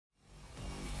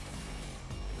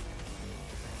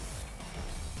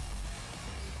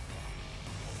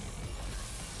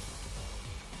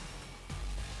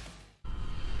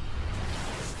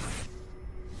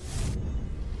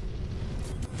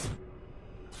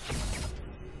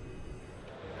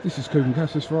This is KUGAN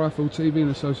CASSIUS for iFull TV in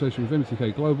association with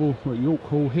MTK Global. We're at York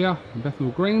Hall here in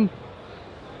Bethnal Green.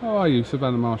 How are you,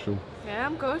 Savannah Marshall? Yeah,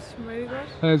 I'm good. I'm really good.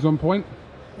 Hair's on point.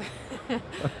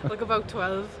 Like about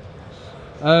 12.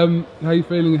 How are you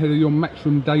feeling ahead of your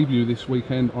Matchroom debut this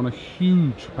weekend on a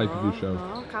huge pay-per-view show?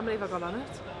 No, I can't believe I got on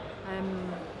it.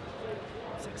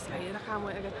 It's exciting. I can't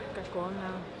wait to get going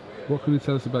now. What can you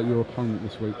tell us about your opponent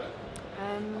this week?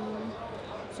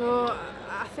 So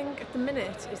I think at the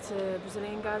minute it's a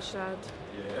Brazilian girl. She had,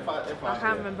 I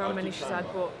can't remember how many she's had,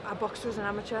 but I boxed her as an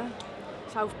amateur.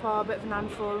 Southpaw, a bit of an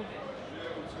handful.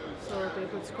 So it'll be a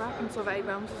good scrap, and so 8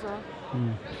 rounds as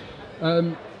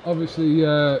well. Obviously,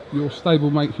 your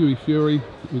stablemate Hughie Fury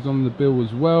was on the bill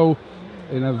as well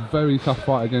in a very tough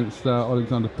fight against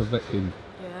Alexander Povetkin.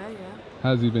 Yeah.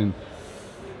 How's he been?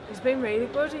 He's been really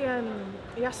good.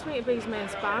 He asked me to be his main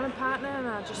sparring partner, and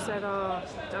I just said, oh,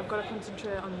 I've got to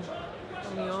concentrate on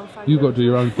my own fight. You've got to do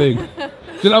your own thing. Do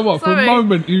you know what? Sorry. For a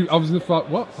moment, I was just like,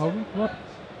 what? Hold on, what?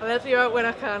 I'll help you out when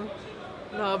I can.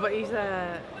 No, but he's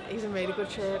in really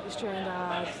good shape. He's trained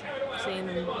hard. I've seen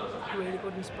him really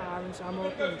good in sparring, so I'm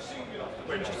hoping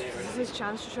this is his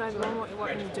chance to try and learn what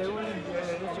can you do and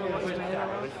show what he's made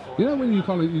of. You know, when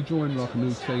you join like a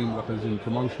new team, like as in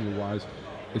promotional wise,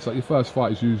 it's like your first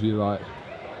fight is usually like,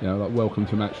 you know, like welcome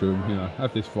to Matchroom, you know,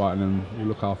 have this fight and then we'll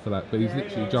look after that. But he's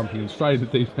literally jumping in straight in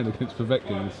the deep end against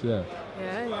Povetkin. Yeah.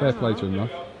 Fair play to him, though.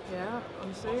 Yeah,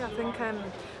 honestly, I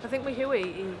think with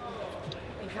Hughie,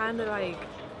 he kind of like,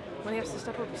 when he has to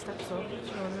step up, he steps up. Do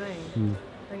you know what I mean?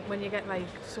 I think when you get like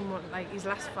someone like his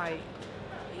last fight,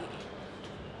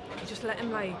 he just let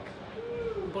him like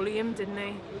bully him, didn't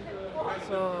he?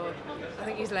 So I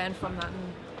think he's learned from that,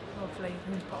 and hopefully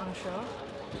he can put on a show.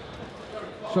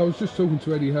 So I was just talking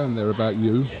to Eddie Hearn there about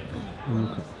you, and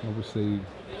obviously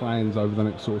plans over the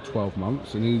next sort of 12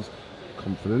 months, and he's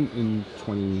confident in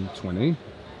 2020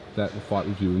 that the fight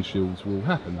with you and Shields will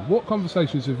happen. What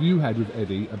conversations have you had with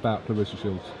Eddie about Claressa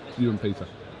Shields, you and Peter?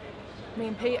 Me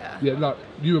and Peter? Yeah, like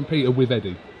you and Peter with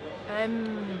Eddie.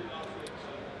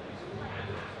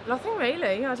 Nothing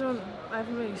really. I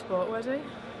haven't really spoke with Eddie.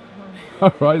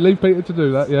 All right, leave Peter to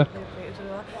do that. Yeah. Leave Peter to do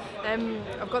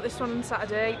that. I've got this one on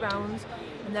Saturday, 8 rounds,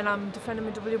 and then I'm defending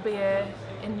my WBA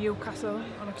in Newcastle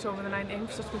on October the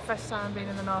 19th. So it's my first time being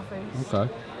in the North East.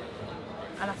 Okay.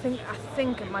 And I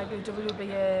think it might be a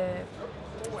WBA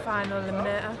final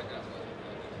eliminator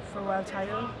for a world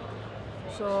title.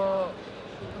 So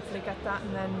hopefully get that,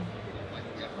 and then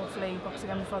hopefully box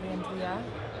again before the end of the year.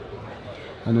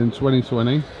 And then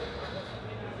 2020,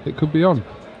 it could be on.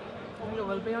 I think it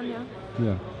will be on, yeah.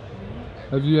 Yeah.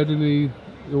 Have you had any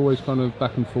always kind of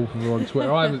back and forth with her on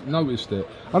Twitter? I haven't noticed it.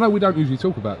 I know we don't usually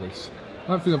talk about this. I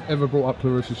don't think I've ever brought up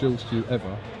Claressa Shields to you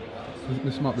ever.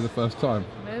 This might be the first time.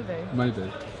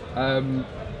 Maybe.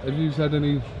 Have you had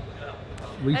any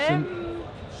recent?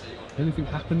 Anything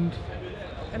happened?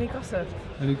 Any gossip?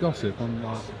 Any gossip on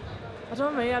like? I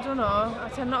don't know. I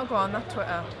tend not to go on that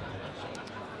Twitter.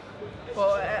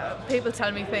 But people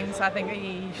tell me things. I think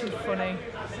she's funny.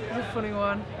 She's a funny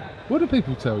one. What do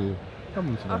people tell you? Come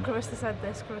on to them. Claressa said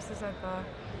this. Claressa said that.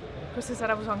 Claressa said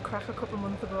I was on crack a couple of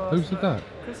months ago. Who said that?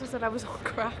 Claressa said I was on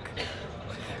crack.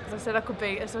 I said I could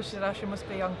beat her, so she said, oh, she must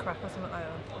be on crack or something like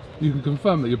that. You can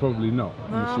confirm that you're probably not.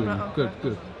 No, I'm not on crack.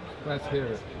 Good. Glad to hear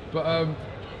it. But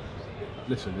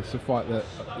listen, it's a fight that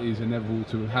is inevitable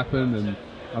to happen, and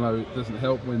I know it doesn't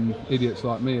help when idiots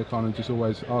like me are kind of just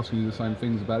always asking you the same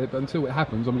things about it, but until it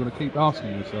happens, I'm going to keep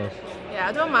asking you, so. Yeah,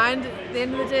 I don't mind. At the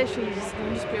end of the day, she's the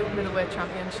undisputed middleweight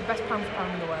champion. She's the best pound for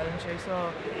pound in the world, isn't she?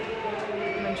 So,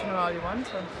 mention her all you want.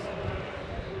 So.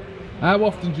 How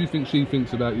often do you think she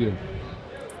thinks about you?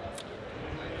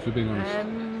 For being honest.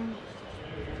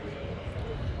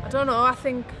 I don't know. I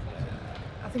think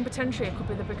potentially it could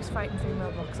be the biggest fight in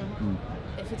female boxing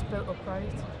if it's built up right.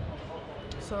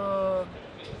 So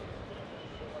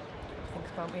I think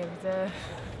about me every day.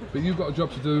 But you've got a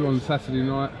job to do on Saturday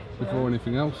night before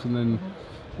anything else, and then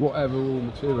whatever will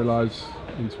materialise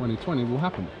in 2020 will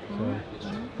happen. So,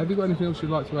 have you got anything else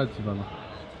you'd like to add, Savannah?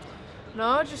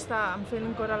 No, just that I'm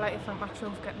feeling good. I'd like to thank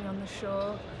Matchroom for getting me on the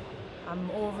show.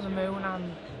 I'm over the moon.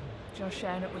 I'm just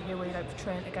sharing it with you. We like to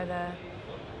train together.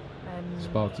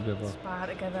 Spar together.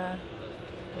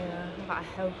 Yeah, that I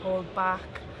help hold back.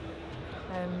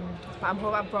 But I'm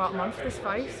hoping I brought him on for this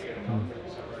fight.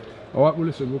 Alright, well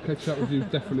listen, we'll catch up with you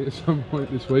definitely at some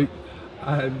point this week.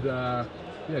 And yeah,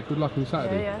 good luck on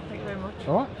Saturday. Yeah, thank you very much.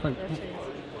 Alright, thanks. Yeah, cheers.